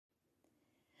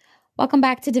Welcome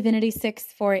back to Divinity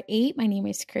 648. My name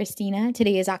is Christina.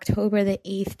 Today is October the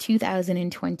 8th,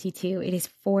 2022. It is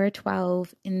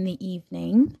 4:12 in the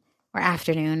evening or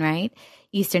afternoon, right?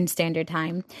 Eastern Standard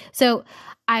Time. So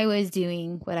I was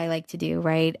doing what I like to do,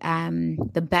 right?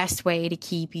 The best way to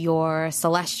keep your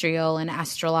celestial and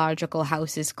astrological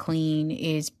houses clean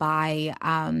is by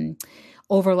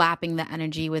overlapping the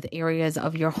energy with areas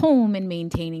of your home and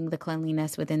maintaining the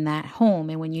cleanliness within that home.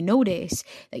 And when you notice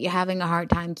that you're having a hard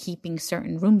time keeping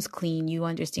certain rooms clean, you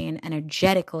understand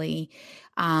energetically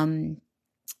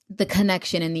the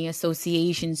connection and the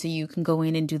association, so you can go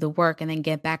in and do the work and then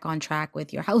get back on track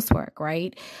with your housework,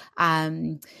 right?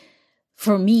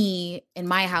 For me, in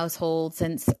my household,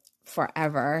 since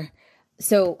forever,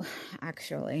 so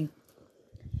actually,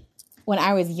 when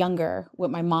I was younger, what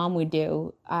my mom would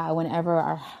do, whenever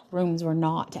our rooms were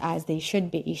not as they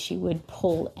should be, she would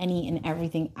pull any and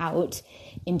everything out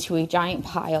into a giant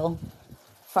pile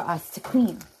for us to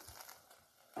clean.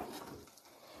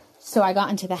 So I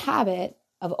got into the habit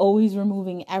of always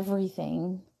removing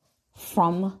everything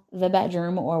from the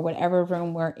bedroom or whatever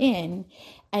room we're in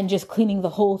and just cleaning the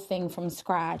whole thing from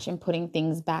scratch and putting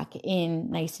things back in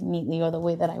nice and neatly or the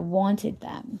way that I wanted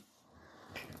them.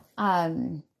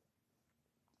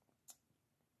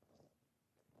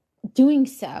 Doing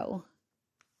so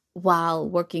while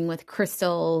working with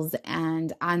crystals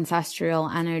and ancestral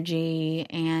energy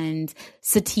and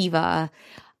sativa,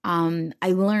 I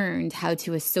learned how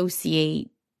to associate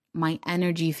my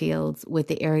energy fields with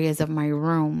the areas of my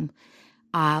room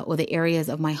or the areas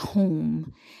of my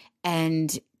home,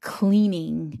 and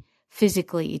cleaning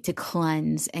physically to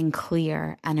cleanse and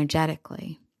clear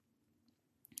energetically.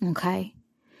 Okay?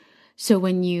 So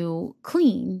when you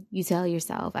clean, you tell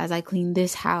yourself, as I clean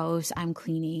this house, I'm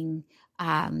cleaning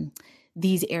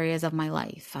these areas of my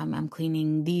life. I'm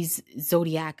cleaning these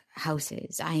zodiac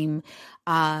houses. I'm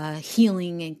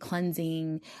healing and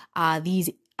cleansing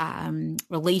these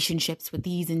relationships with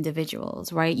these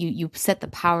individuals, right? You set the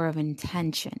power of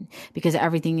intention, because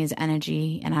everything is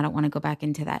energy, and I don't want to go back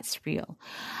into that spiel.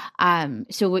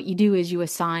 So what you do is you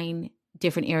assign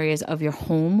different areas of your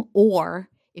home, or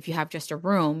if you have just a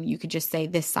room, you could just say,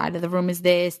 this side of the room is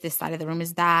this side of the room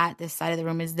is that, this side of the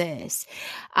room is this.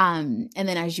 And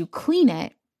then as you clean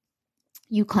it,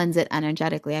 you cleanse it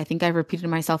energetically. I think I've repeated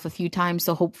myself a few times,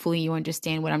 so hopefully you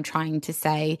understand what I'm trying to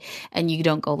say and you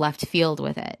don't go left field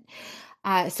with it.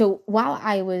 So while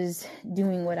I was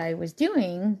doing what I was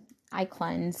doing, I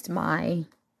cleansed my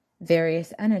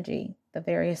various energy, the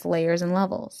various layers and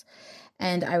levels.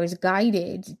 And I was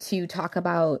guided to talk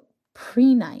about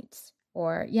PRENITE.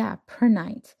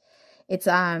 PRENITE. It's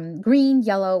green,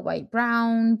 yellow, white,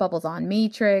 brown, bubbles on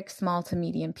matrix, small to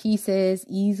medium pieces,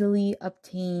 easily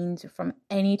obtained from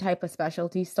any type of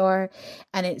specialty store.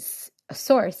 And its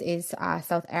source is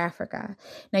South Africa.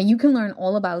 Now, you can learn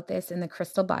all about this in the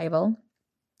Crystal Bible,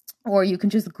 or you can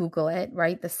just Google it,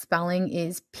 right? The spelling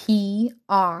is PREHNITE.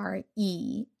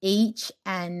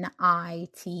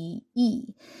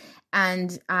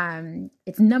 And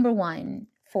it's number one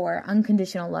for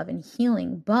unconditional love and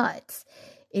healing, but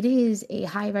it is a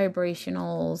high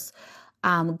vibrationals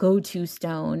go-to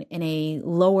stone in a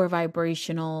lower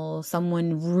vibrational,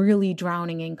 someone really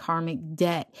drowning in karmic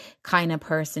debt kind of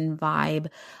person vibe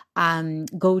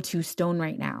go-to stone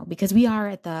right now, because we are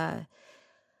at a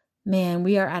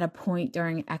point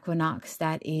during equinox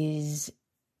that is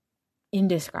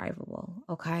indescribable,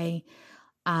 okay?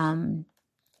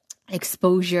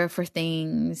 Exposure for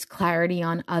things, clarity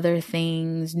on other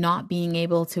things, not being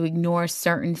able to ignore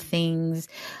certain things,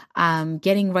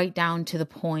 getting right down to the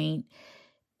point,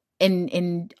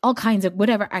 and all kinds of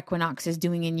whatever equinox is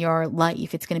doing in your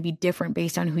life. It's going to be different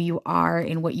based on who you are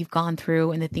and what you've gone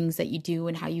through and the things that you do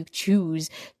and how you choose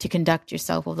to conduct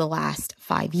yourself over the last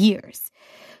 5 years.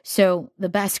 So the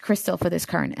best crystal for this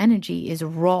current energy is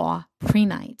raw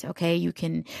PRENITE. Okay. You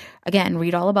can, again,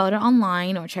 read all about it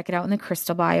online or check it out in the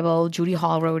Crystal Bible. Judy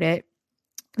Hall wrote it.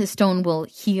 The stone will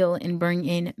heal and bring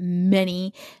in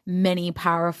many, many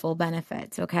powerful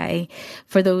benefits, okay?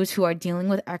 For those who are dealing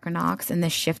with equinox and the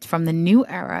shift from the new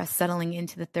era, settling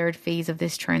into the third phase of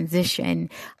this transition,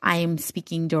 I am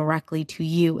speaking directly to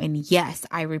you. And yes,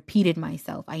 I repeated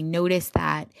myself. I noticed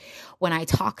that when I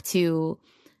talk to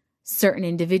certain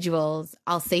individuals,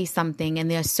 I'll say something and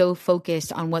they're so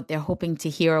focused on what they're hoping to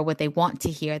hear or what they want to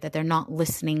hear that they're not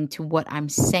listening to what I'm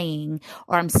saying,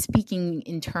 or I'm speaking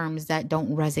in terms that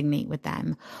don't resonate with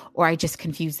them, or I just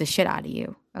confuse the shit out of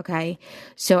you. Okay.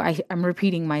 So I'm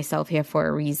repeating myself here for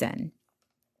a reason.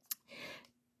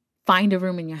 Find a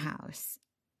room in your house.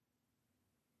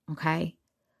 Okay.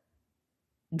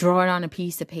 Draw it on a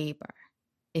piece of paper.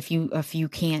 if you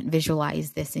can't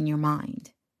visualize this in your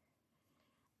mind,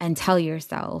 and tell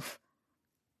yourself,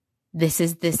 this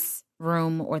is this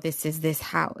room or this is this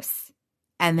house.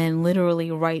 And then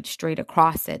literally write straight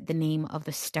across it the name of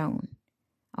the stone.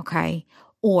 Okay?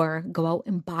 Or go out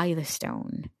and buy the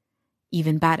stone.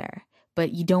 Even better.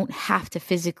 But you don't have to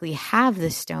physically have the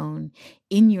stone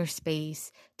in your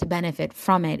space to benefit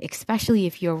from it, especially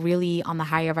if you're really on the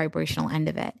higher vibrational end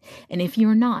of it. And if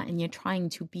you're not, and you're trying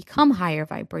to become higher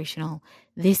vibrational,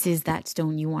 this is that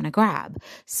stone you want to grab.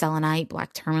 Selenite,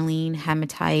 black tourmaline,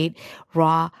 hematite,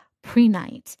 raw,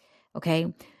 PRENITE.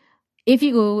 Okay. If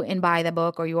you go and buy the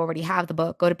book, or you already have the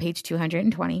book, go to page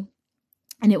 220.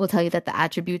 And it will tell you that the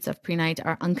attributes of PRENITE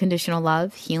are unconditional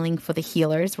love, healing for the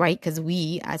healers, right? Because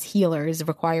we as healers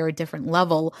require a different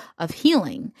level of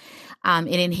healing.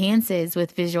 It enhances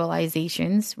with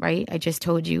visualizations, right? I just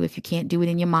told you, if you can't do it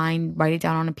in your mind, write it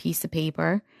down on a piece of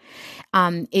paper.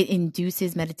 It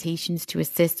induces meditations to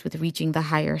assist with reaching the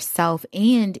higher self,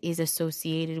 and is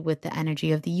associated with the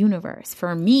energy of the universe.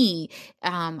 For me,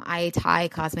 I tie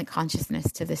cosmic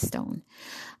consciousness to this stone.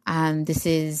 This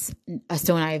is a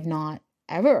stone I have not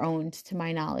ever owned, to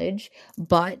my knowledge,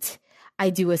 but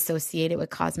I do associate it with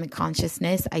cosmic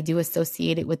consciousness. I do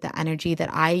associate it with the energy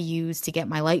that I use to get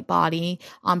my light body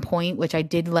on point, which I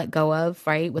did let go of,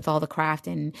 right? With all the craft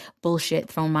and bullshit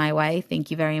thrown my way.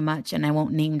 Thank you very much. And I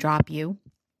won't name drop you.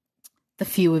 The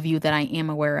few of you that I am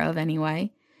aware of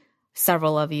anyway.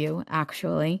 Several of you,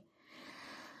 actually.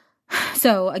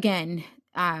 So again,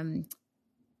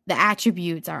 the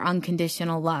attributes are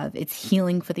unconditional love. It's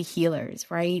healing for the healers,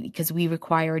 right? Because we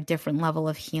require a different level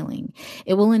of healing.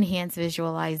 It will enhance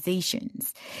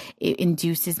visualizations. It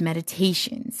induces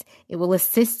meditations. It will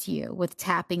assist you with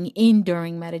tapping in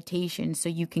during meditation so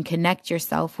you can connect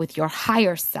yourself with your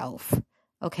higher self.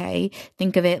 Okay?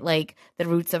 Think of it like the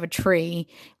roots of a tree,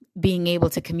 being able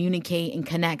to communicate and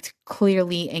connect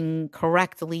clearly and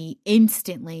correctly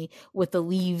instantly with the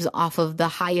leaves off of the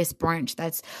highest branch.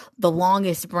 That's the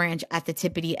longest branch at the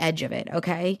tippity edge of it.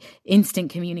 Okay.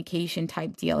 Instant communication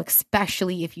type deal,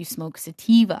 especially if you smoke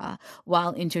sativa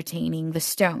while entertaining the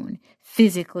stone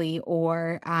physically,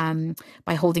 or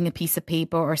by holding a piece of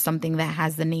paper or something that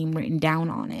has the name written down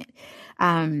on it.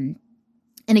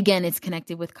 And again, it's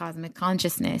connected with cosmic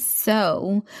consciousness.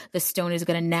 So the stone is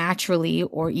going to naturally,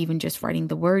 or even just writing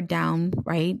the word down,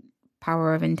 right?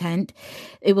 Power of intent.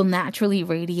 It will naturally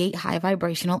radiate high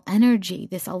vibrational energy.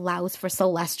 This allows for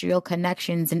celestial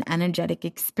connections and energetic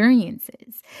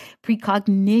experiences,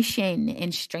 precognition,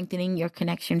 and strengthening your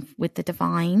connection with the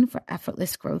divine for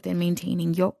effortless growth and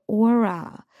maintaining your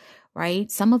aura, right?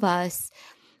 Some of us,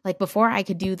 like before I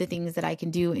could do the things that I can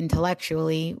do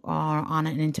intellectually or on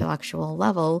an intellectual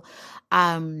level,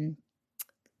 I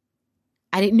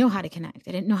didn't know how to connect.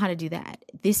 I didn't know how to do that.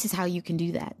 This is how you can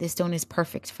do that. This stone is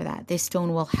perfect for that. This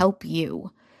stone will help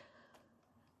you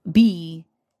be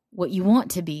what you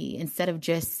want to be, instead of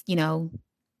just,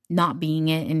 not being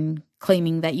it and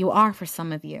claiming that you are for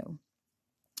some of you.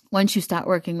 Once you start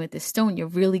working with this stone, you're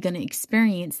really going to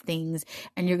experience things,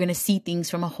 and you're going to see things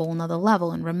from a whole nother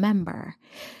level. And remember,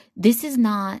 this is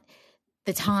not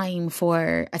the time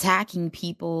for attacking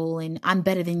people and I'm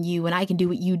better than you and I can do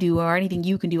what you do, or anything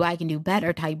you can do, I can do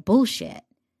better type bullshit.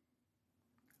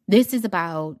 This is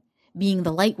about being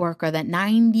the light worker that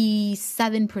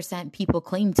 97% people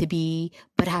claim to be,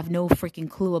 but have no freaking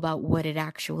clue about what it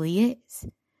actually is.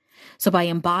 So by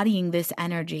embodying this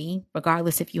energy,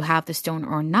 regardless if you have the stone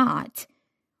or not,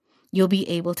 you'll be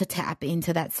able to tap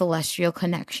into that celestial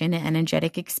connection, and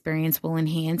energetic experience will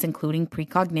enhance, including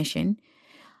precognition,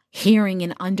 hearing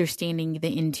and understanding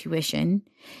the intuition.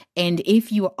 And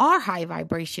if you are high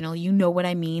vibrational, you know what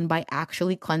I mean by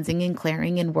actually cleansing and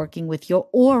clearing and working with your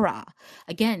aura.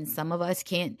 Again, some of us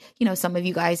can't, some of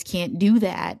you guys can't do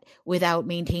that without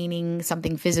maintaining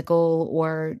something physical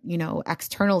or,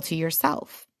 external to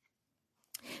yourself.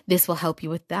 This will help you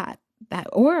with that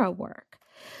aura work.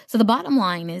 So the bottom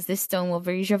line is, this stone will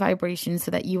raise your vibration so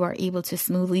that you are able to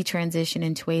smoothly transition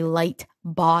into a light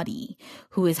body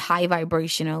who is high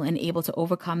vibrational and able to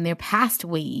overcome their past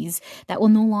ways that will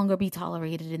no longer be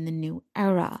tolerated in the new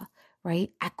era,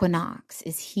 right? Equinox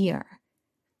is here.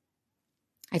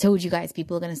 I told you guys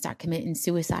people are going to start committing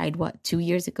suicide, 2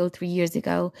 years ago, 3 years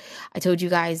ago? I told you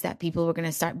guys that people were going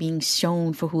to start being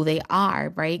shown for who they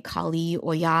are, right? Kali,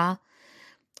 Oya.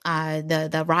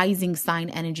 The rising sign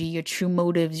energy, your true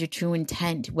motives, your true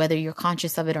intent, whether you're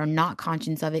conscious of it or not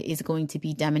conscious of it, is going to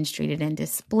be demonstrated and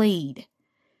displayed.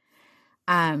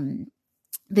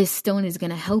 This stone is going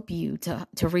to help you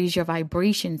to raise your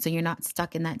vibration, so you're not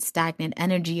stuck in that stagnant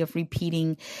energy of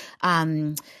repeating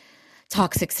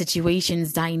toxic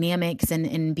situations, dynamics,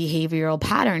 and behavioral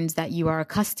patterns that you are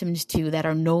accustomed to that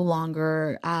are no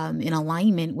longer in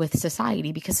alignment with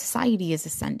society, because society is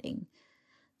ascending.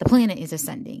 The planet is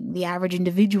ascending. The average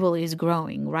individual is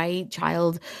growing, right?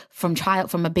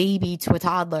 From a baby to a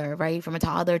toddler, right? From a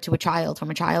toddler to a child, from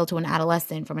a child to an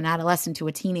adolescent, from an adolescent to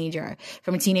a teenager,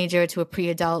 from a teenager to a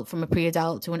pre-adult, from a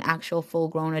pre-adult to an actual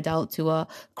full-grown adult to a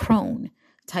crone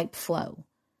type flow.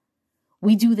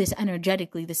 We do this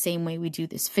energetically the same way we do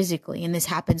this physically. And this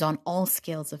happens on all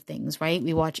scales of things, right?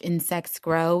 We watch insects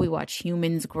grow. We watch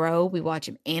humans grow. We watch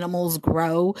animals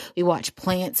grow. We watch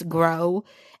plants grow.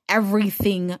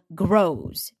 Everything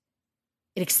grows.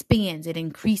 It expands. It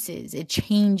increases. It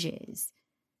changes.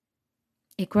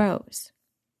 It grows.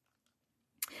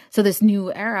 So this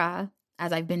new era,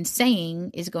 as I've been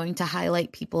saying, is going to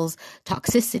highlight people's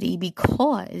toxicity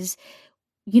because,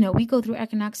 we go through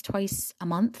equinox twice a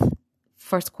month.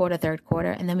 First quarter, third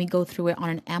quarter, and then we go through it on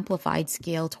an amplified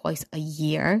scale twice a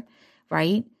year,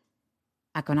 right?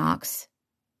 Equinox,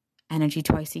 energy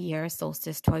twice a year,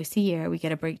 solstice twice a year. We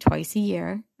get a break twice a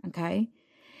year, okay?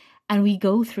 And we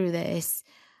go through this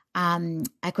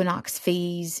equinox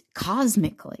phase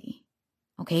cosmically,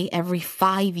 okay? Every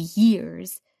 5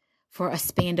 years for a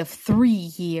span of 3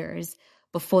 years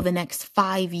before the next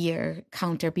 5-year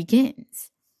counter begins,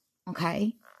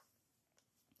 okay?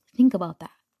 Think about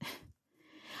that.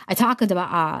 I talked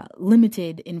about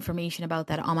limited information about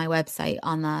that on my website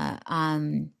on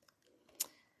the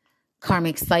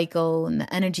karmic cycle and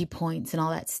the energy points and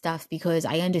all that stuff, because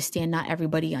I understand not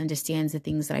everybody understands the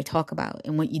things that I talk about.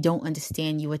 And what you don't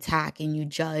understand, you attack and you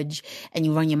judge and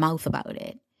you run your mouth about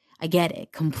it. I get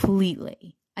it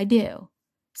completely. I do.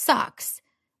 Sucks,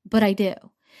 but I do.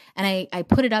 And I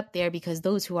put it up there because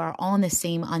those who are on the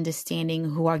same understanding,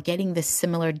 who are getting the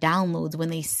similar downloads, when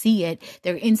they see it,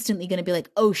 they're instantly going to be like,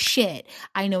 oh shit,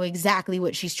 I know exactly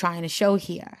what she's trying to show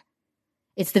here.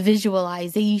 It's the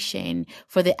visualization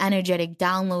for the energetic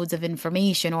downloads of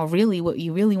information, or really what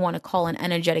you really want to call an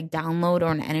energetic download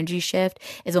or an energy shift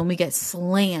is when we get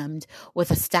slammed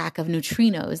with a stack of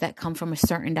neutrinos that come from a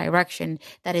certain direction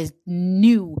that is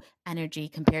new energy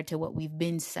compared to what we've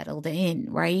been settled in,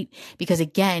 right? Because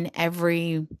again,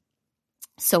 every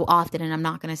so often, and I'm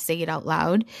not going to say it out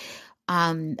loud,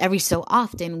 every so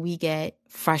often we get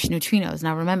fresh neutrinos.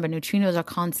 Now remember, neutrinos are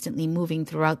constantly moving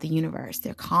throughout the universe.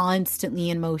 They're constantly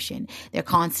in motion. They're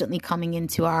constantly coming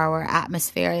into our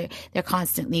atmosphere. They're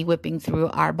constantly whipping through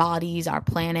our bodies, our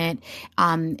planet,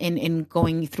 and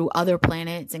going through other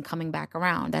planets and coming back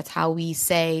around. That's how we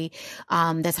say,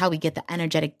 that's how we get the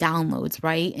energetic downloads,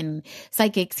 right? And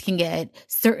psychics can get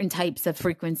certain types of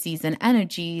frequencies and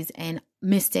energies, and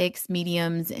mystics,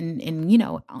 mediums, and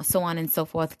so on and so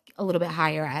forth, a little bit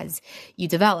higher as you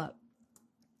develop.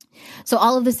 So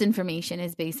all of this information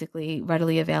is basically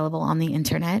readily available on the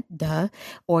internet,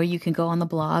 or you can go on the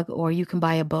blog, or you can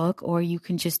buy a book, or you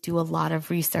can just do a lot of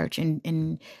research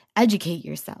and educate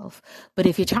yourself. But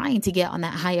if you're trying to get on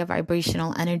that higher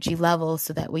vibrational energy level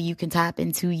so that way you can tap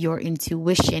into your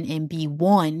intuition and be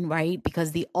one, right?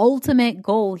 Because the ultimate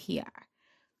goal here,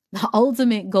 the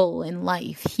ultimate goal in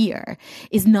life here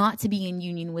is not to be in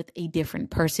union with a different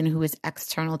person who is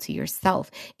external to yourself.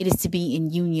 It is to be in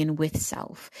union with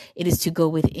self. It is to go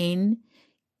within,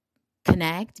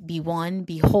 connect, be one,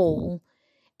 be whole,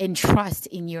 and trust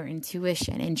in your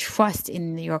intuition and trust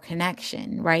in your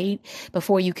connection, right?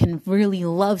 Before you can really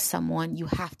love someone, you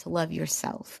have to love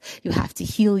yourself. You have to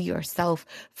heal yourself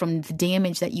from the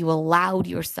damage that you allowed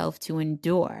yourself to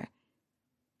endure.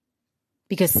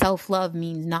 Because self-love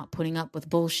means not putting up with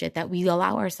bullshit that we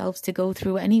allow ourselves to go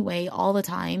through anyway all the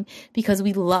time, because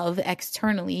we love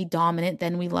externally dominant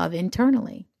than we love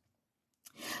internally.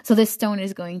 So this stone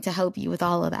is going to help you with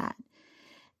all of that.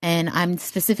 And I'm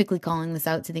specifically calling this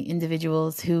out to the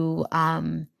individuals who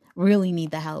really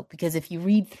need the help. Because if you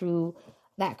read through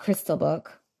that crystal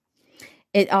book,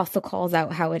 it also calls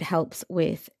out how it helps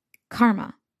with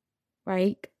karma,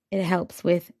 right? It helps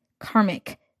with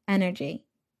karmic energy.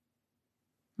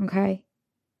 Okay.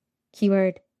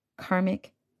 Keyword,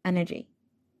 karmic energy.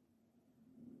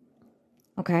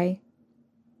 Okay.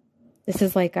 This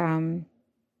is like my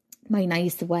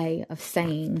nice way of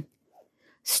saying,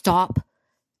 stop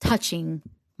touching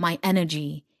my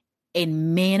energy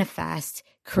and manifest,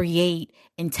 create,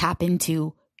 and tap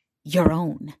into your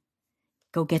own.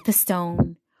 Go get the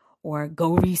stone, or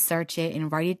go research it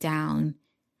and write it down.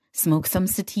 Smoke some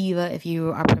sativa if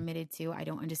you are permitted to. I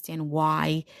don't understand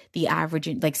why the average,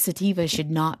 sativa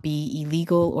should not be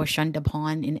illegal or shunned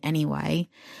upon in any way.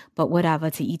 But whatever,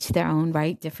 to each their own,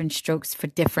 right? Different strokes for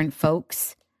different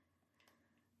folks.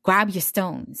 Grab your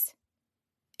stones.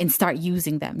 and start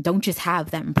using them. Don't just have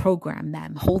them, program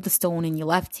them. Hold the stone in your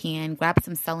left hand, grab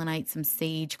some selenite, some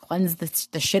sage, cleanse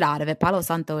the shit out of it. Palo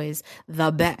Santo is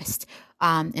the best.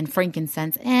 And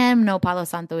frankincense. And no, Palo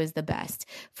Santo is the best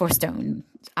for stone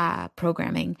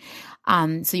programming.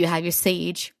 So you have your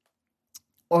sage,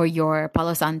 or your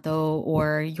Palo Santo,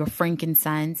 or your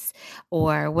frankincense,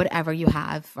 or whatever you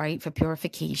have, right, for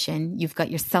purification. You've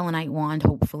got your selenite wand,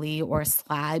 hopefully, or a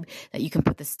slab that you can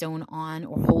put the stone on,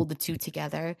 or hold the two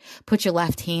together. Put your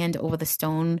left hand over the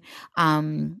stone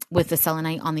with the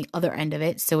selenite on the other end of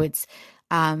it. So it's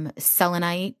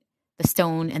selenite, the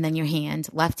stone, and then your hand,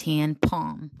 left hand,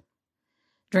 palm.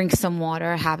 Drink some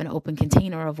water, have an open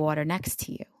container of water next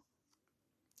to you,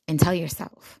 and tell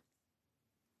yourself,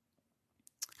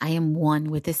 I am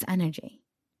one with this energy.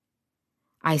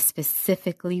 I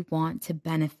specifically want to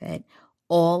benefit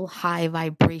all high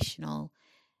vibrational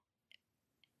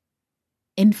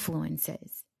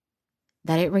influences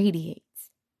that it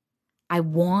radiates. I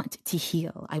want to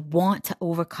heal. I want to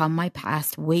overcome my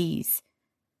past ways.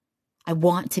 I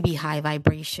want to be high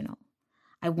vibrational.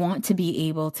 I want to be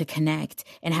able to connect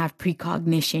and have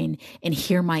precognition and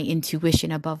hear my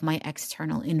intuition above my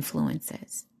external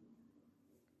influences.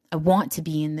 I want to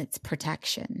be in its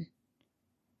protection.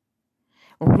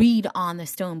 Read on the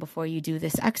stone before you do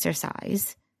this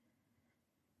exercise.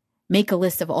 Make a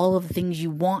list of all of the things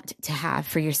you want to have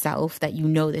for yourself that you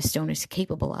know this stone is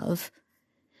capable of.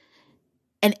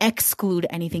 And exclude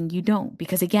anything you don't.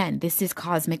 Because again, this is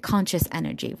cosmic conscious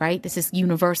energy, right? This is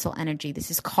universal energy.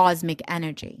 This is cosmic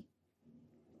energy.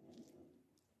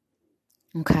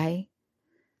 Okay?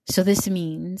 So this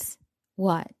means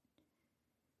what?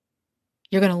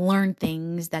 You're going to learn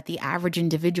things that the average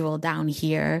individual down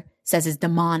here says is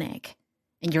demonic,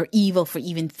 and you're evil for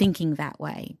even thinking that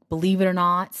way. Believe it or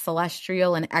not,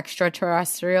 celestial and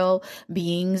extraterrestrial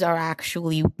beings are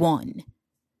actually one.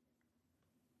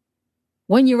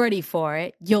 When you're ready for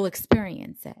it, you'll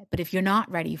experience it. But if you're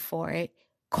not ready for it,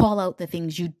 call out the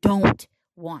things you don't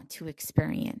want to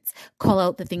experience. Call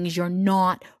out the things you're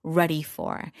not ready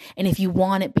for. And if you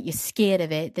want it, but you're scared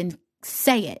of it, then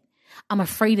say it. I'm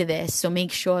afraid of this, so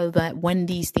make sure that when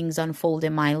these things unfold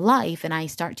in my life and I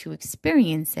start to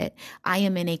experience it, I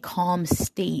am in a calm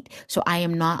state, so I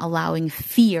am not allowing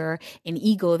fear and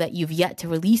ego that you've yet to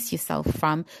release yourself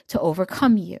from to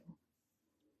overcome you.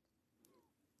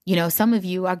 You know, some of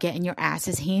you are getting your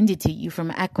asses handed to you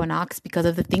from equinox because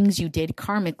of the things you did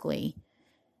karmically.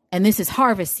 And this is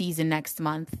harvest season next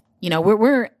month. You know,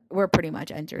 we're pretty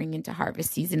much entering into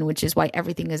harvest season, which is why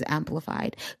everything is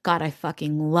amplified. God, I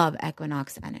fucking love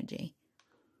equinox energy.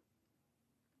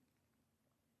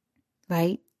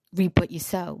 Right? Reap what you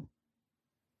sow.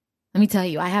 Let me tell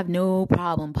you, I have no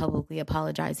problem publicly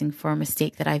apologizing for a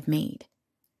mistake that I've made.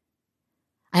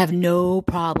 I have no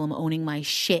problem owning my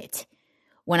shit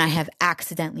when I have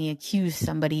accidentally accused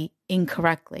somebody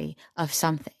incorrectly of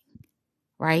something.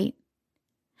 Right?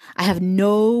 I have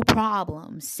no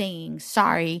problem saying,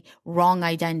 sorry, wrong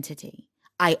identity.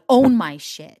 I own my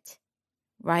shit,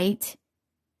 right?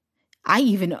 I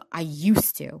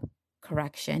used to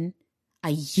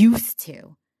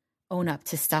own up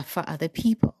to stuff for other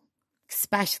people,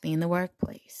 especially in the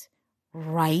workplace,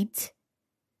 right?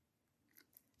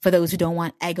 For those who don't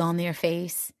want egg on their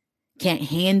face, can't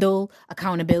handle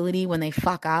accountability when they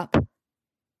fuck up.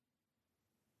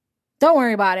 Don't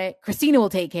worry about it. Christina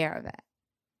will take care of it.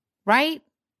 Right?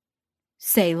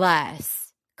 Say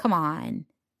less. Come on.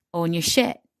 Own your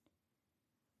shit.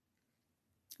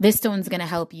 This stone's going to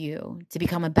help you to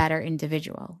become a better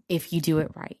individual if you do it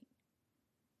right.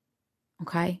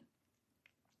 Okay?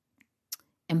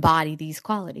 Embody these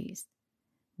qualities.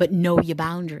 But know your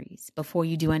boundaries. Before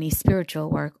you do any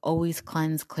spiritual work, always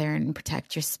cleanse, clear, and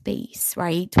protect your space,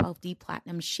 right? 12D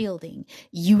Platinum Shielding,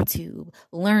 YouTube,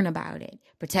 learn about it.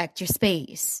 Protect your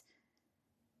space.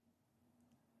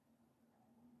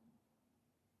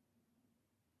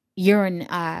 You're in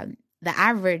the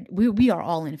average, we are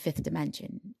all in fifth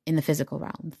dimension in the physical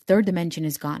realm. Third dimension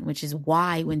is gone, which is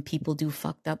why when people do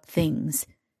fucked up things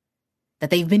that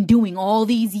they've been doing all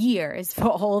these years for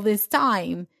all this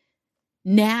time,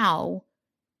 now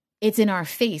it's in our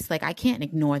face. Like, I can't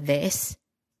ignore this.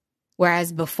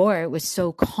 Whereas before it was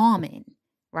so common,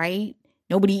 right?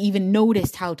 Nobody even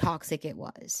noticed how toxic it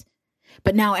was.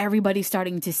 But now everybody's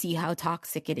starting to see how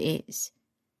toxic it is.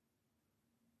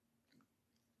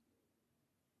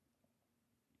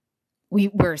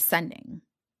 We're ascending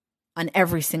on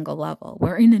every single level.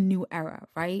 We're in a new era,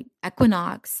 right?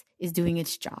 Equinox is doing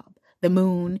its job. The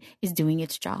moon is doing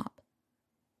its job.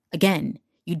 Again,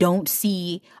 you don't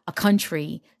see a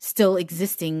country still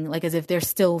existing like as if they're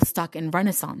still stuck in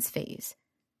Renaissance phase.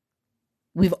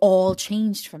 We've all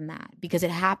changed from that because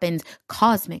it happens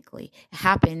cosmically. It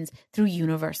happens through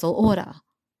universal order.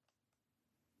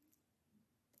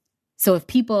 So if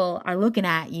people are looking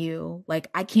at you like,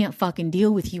 I can't fucking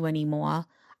deal with you anymore,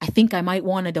 I think I might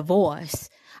want a divorce,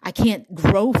 I can't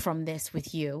grow from this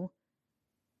with you,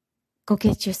 go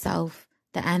get yourself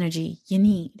the energy you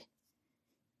need.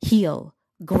 Heal,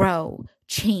 grow,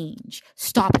 change,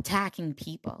 stop attacking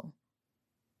people.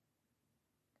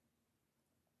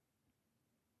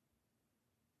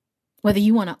 Whether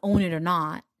you want to own it or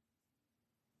not,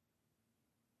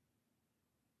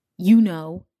 you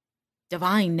know,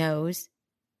 divine knows,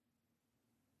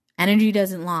 energy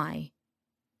doesn't lie.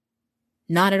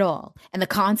 Not at all. And the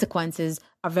consequences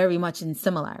are very much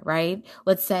similar, right?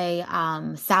 Let's say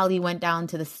Sally went down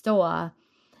to the store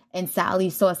and Sally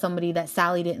saw somebody that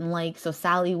Sally didn't like. So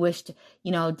Sally wished,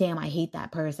 damn, I hate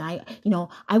that person.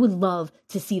 I would love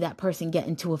to see that person get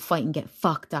into a fight and get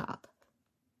fucked up.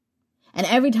 And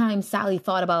every time Sally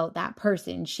thought about that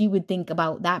person, she would think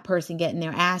about that person getting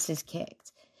their asses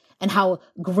kicked and how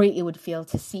great it would feel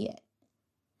to see it.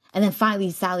 And then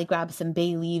finally, Sally grabbed some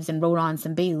bay leaves and wrote on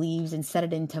some bay leaves and set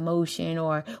it into motion,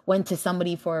 or went to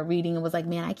somebody for a reading and was like,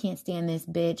 man, I can't stand this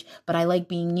bitch, but I like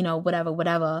being,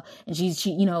 whatever. And she,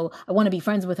 I want to be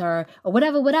friends with her, or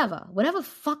whatever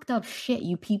fucked up shit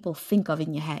you people think of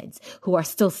in your heads who are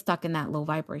still stuck in that low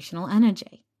vibrational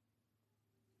energy.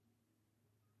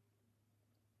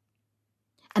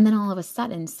 And then all of a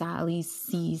sudden, Sally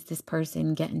sees this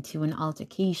person get into an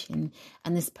altercation,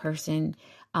 and this person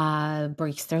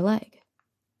breaks their leg.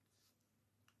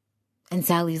 And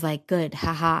Sally's like, good,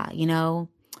 haha,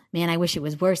 man, I wish it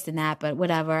was worse than that, but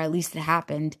whatever, at least it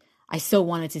happened. I so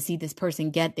wanted to see this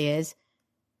person get theirs.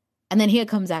 And then here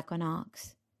comes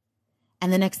Equinox.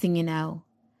 And the next thing you know,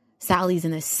 Sally's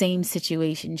in the same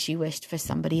situation she wished for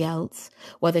somebody else,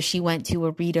 whether she went to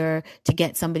a reader to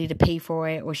get somebody to pay for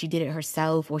it, or she did it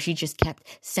herself, or she just kept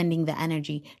sending the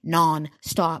energy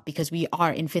non-stop because we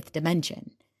are in fifth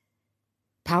dimension.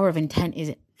 Power of intent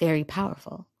is very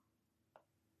powerful.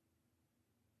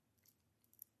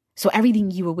 So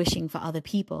everything you were wishing for other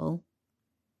people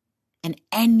and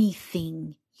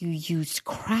anything you use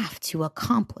craft to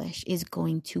accomplish is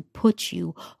going to put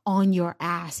you on your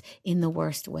ass in the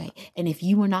worst way. And if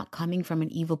you are not coming from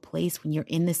an evil place when you're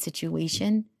in this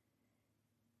situation,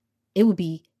 it would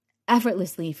be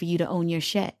effortlessly for you to own your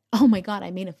shit. Oh my God,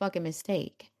 I made a fucking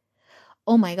mistake.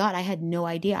 Oh my God, I had no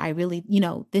idea. I really,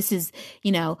 this is,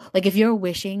 like if you're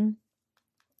wishing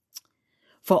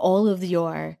for all of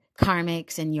your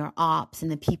karmics and your ops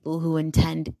and the people who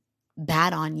intend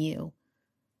bad on you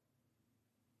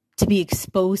to be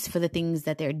exposed for the things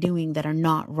that they're doing that are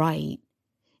not right,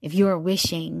 if you are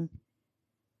wishing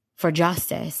for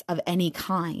justice of any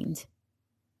kind,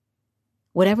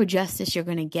 whatever justice you're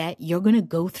going to get, you're going to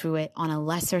go through it on a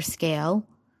lesser scale.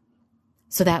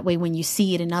 So that way, when you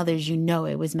see it in others, you know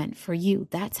it was meant for you.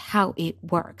 That's how it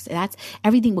works. That's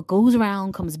everything. What goes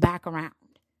around comes back around.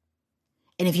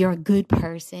 And if you're a good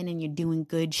person and you're doing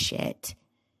good shit,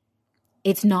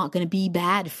 it's not going to be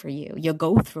bad for you. You'll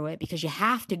go through it because you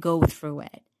have to go through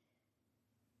it.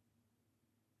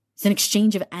 It's an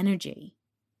exchange of energy.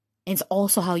 And it's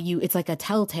also how it's like a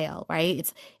telltale,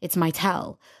 right? It's my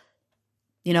tell.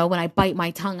 When I bite my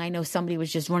tongue, I know somebody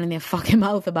was just running their fucking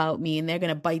mouth about me, and they're going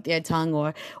to bite their tongue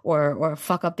or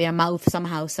fuck up their mouth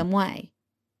somehow, some way.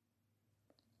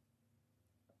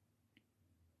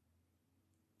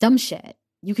 Dumb shit.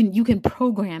 You can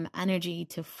program energy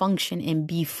to function and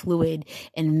be fluid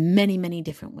in many, many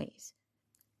different ways.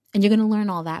 And you're going to learn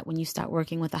all that when you start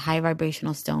working with a high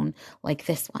vibrational stone like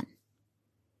this one.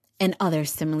 And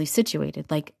others similarly situated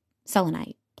like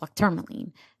selenite, black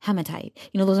tourmaline, hematite.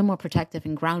 Those are more protective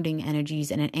and grounding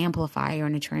energies, and an amplifier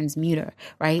and a transmuter,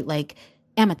 right? Like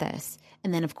amethyst.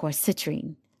 And then, of course,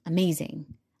 citrine. Amazing.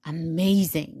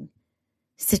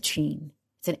 Citrine.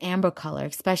 It's an amber color,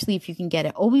 especially if you can get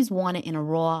it. Always want it in a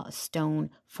raw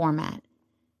stone format.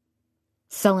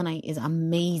 Selenite is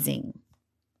amazing.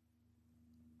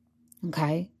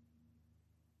 Okay?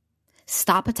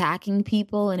 Stop attacking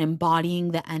people and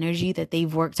embodying the energy that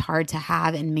they've worked hard to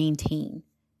have and maintain.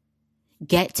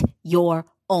 Get your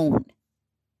own.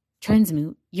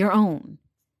 Transmute your own.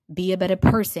 Be a better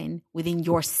person within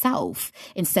yourself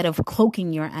instead of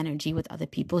cloaking your energy with other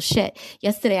people's shit.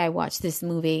 Yesterday, I watched this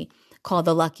movie called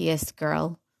The Luckiest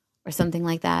Girl or something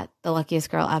like that. The Luckiest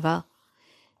Girl Ever.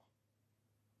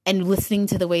 And listening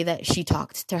to the way that she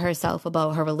talked to herself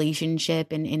about her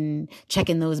relationship and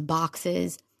checking those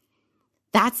boxes,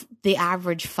 That's the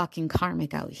average fucking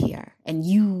karmic out here.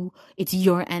 And it's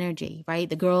your energy, right?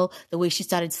 The girl, the way she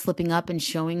started slipping up and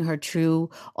showing her true,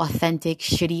 authentic,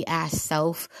 shitty ass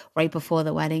self right before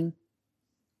the wedding,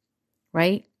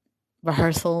 right?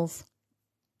 Rehearsals.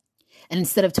 And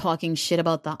instead of talking shit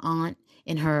about the aunt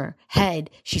in her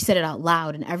head, she said it out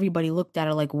loud and everybody looked at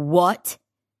her like, what?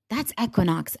 That's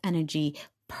equinox energy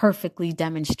perfectly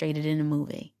demonstrated in a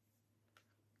movie.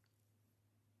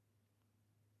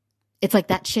 It's like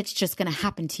that shit's just going to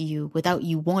happen to you without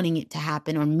you wanting it to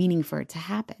happen or meaning for it to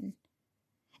happen.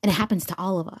 And it happens to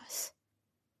all of us.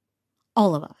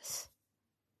 All of us.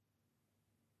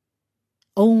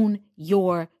 Own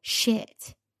your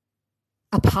shit.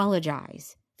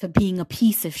 Apologize for being a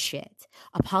piece of shit.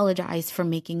 Apologize for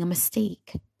making a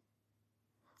mistake.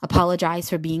 Apologize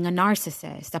for being a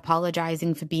narcissist.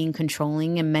 Apologizing for being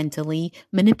controlling and mentally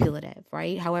manipulative,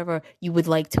 right? However you would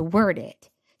like to word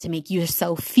it to make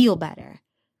yourself feel better.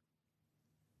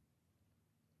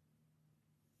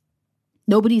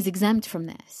 Nobody's exempt from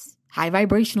this. High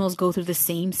vibrationals go through the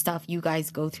same stuff you guys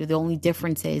go through. The only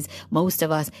difference is most of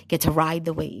us get to ride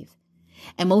the wave.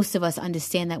 And most of us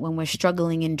understand that when we're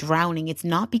struggling and drowning, it's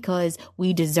not because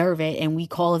we deserve it and we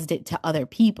caused it to other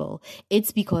people.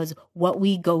 It's because what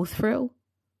we go through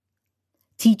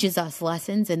teaches us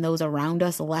lessons and those around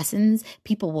us lessons.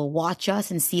 People will watch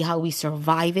us and see how we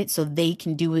survive it so they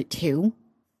can do it too.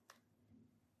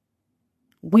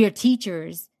 We're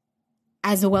teachers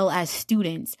as well as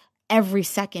students every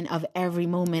second of every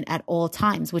moment at all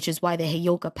times, which is why the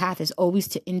Heyoka path is always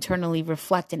to internally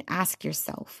reflect and ask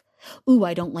yourself, ooh,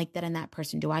 I don't like that in that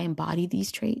person. Do I embody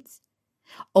these traits?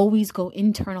 Always go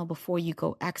internal before you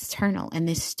go external. And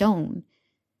this stone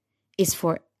is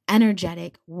for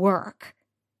energetic work.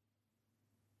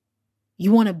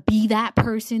 You want to be that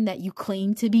person that you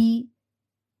claim to be?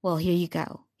 Well, here you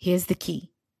go. Here's the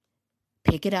key.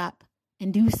 Pick it up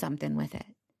and do something with it.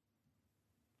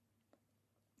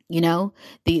 You know,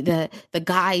 the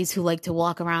guys who like to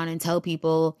walk around and tell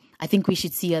people, I think we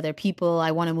should see other people.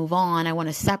 I want to move on. I want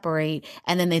to separate.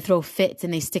 And then they throw fits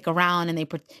and they stick around and they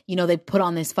put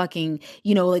on this fucking,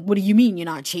 like, what do you mean? You're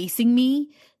not chasing me?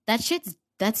 That's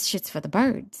shit's for the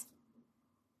birds.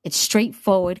 It's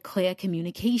straightforward, clear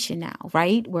communication now,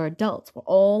 right? We're adults. We're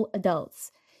all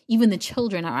adults. Even the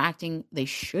children they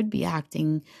should be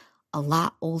acting a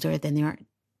lot older than their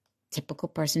typical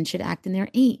person should act in their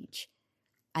age.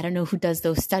 I don't know who does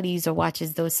those studies or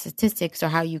watches those statistics or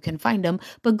how you can find them,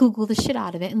 but Google the shit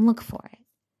out of it and look for it.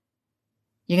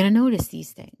 You're going to notice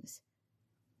these things,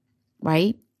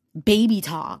 right? Baby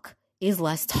talk is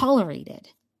less tolerated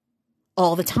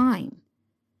all the time.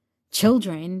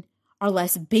 Children are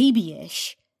less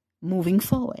babyish moving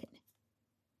forward.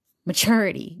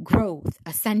 Maturity, growth,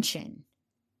 ascension.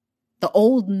 The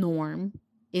old norm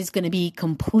is going to be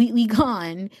completely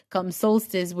gone. Come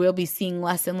solstice, we'll be seeing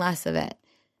less and less of it.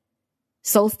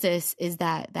 Solstice is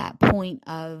that point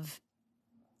of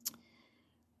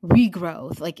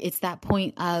regrowth. Like it's that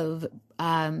point of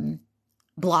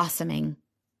blossoming,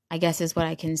 I guess is what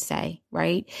I can say,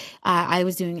 right? I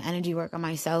was doing energy work on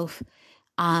myself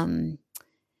the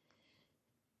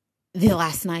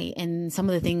last night, and some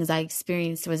of the things I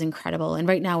experienced was incredible. And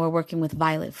right now we're working with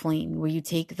violet flame, where you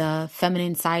take the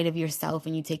feminine side of yourself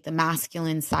and you take the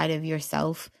masculine side of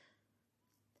yourself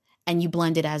and you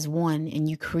blend it as one and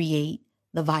you create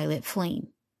the violet flame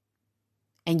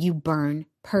and you burn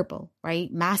purple,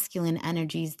 right? Masculine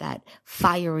energy is that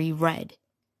fiery red.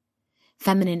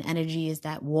 Feminine energy is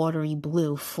that watery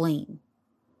blue flame.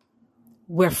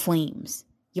 We're flames.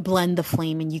 You blend the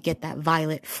flame and you get that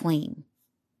violet flame.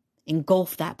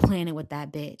 Engulf that planet with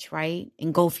that bitch, right?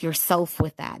 Engulf yourself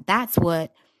with that. That's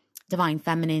what divine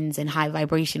feminines and high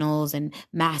vibrationals and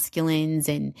masculines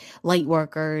and light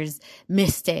workers,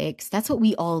 mystics, that's what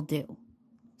we all do.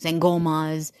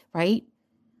 Zangomas, right?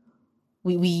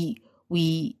 We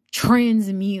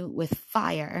transmute with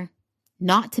fire,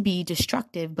 not to be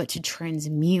destructive, but to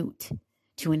transmute,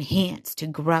 to enhance, to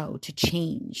grow, to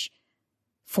change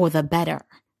for the better.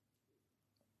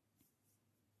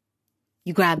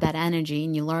 You grab that energy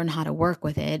and you learn how to work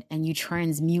with it and you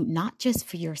transmute not just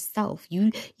for yourself.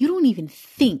 You don't even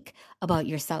think about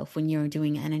yourself when you're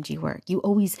doing energy work. You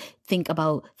always think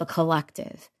about the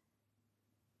collective.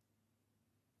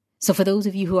 So for those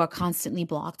of you who are constantly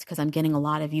blocked, because I'm getting a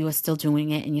lot of you are still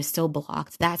doing it and you're still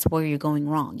blocked, that's where you're going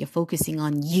wrong. You're focusing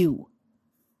on you.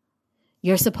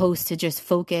 You're supposed to just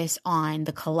focus on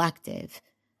the collective,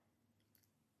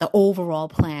 the overall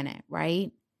planet,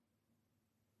 right?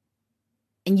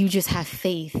 And you just have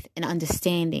faith and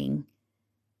understanding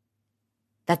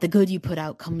that the good you put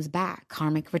out comes back,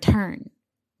 karmic return.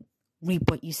 Reap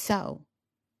what you sow.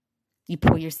 You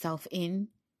pour yourself in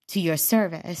to your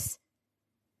service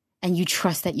and you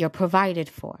trust that you're provided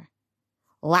for.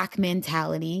 Lack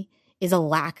mentality is a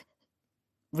lack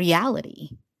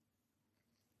reality.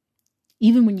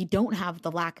 Even when you don't have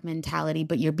the lack mentality,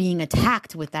 but you're being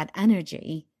attacked with that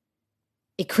energy,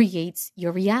 it creates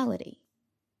your reality.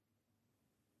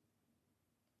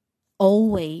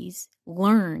 Always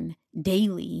learn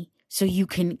daily so you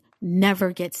can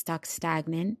never get stuck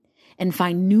stagnant and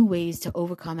find new ways to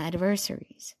overcome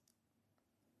adversaries,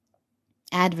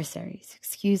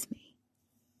 excuse me.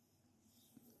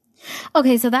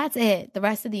 Okay, so that's it. The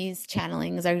rest of these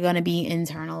channelings are going to be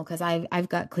internal because I've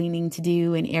got cleaning to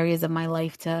do in areas of my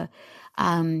life to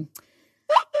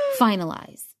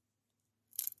finalize.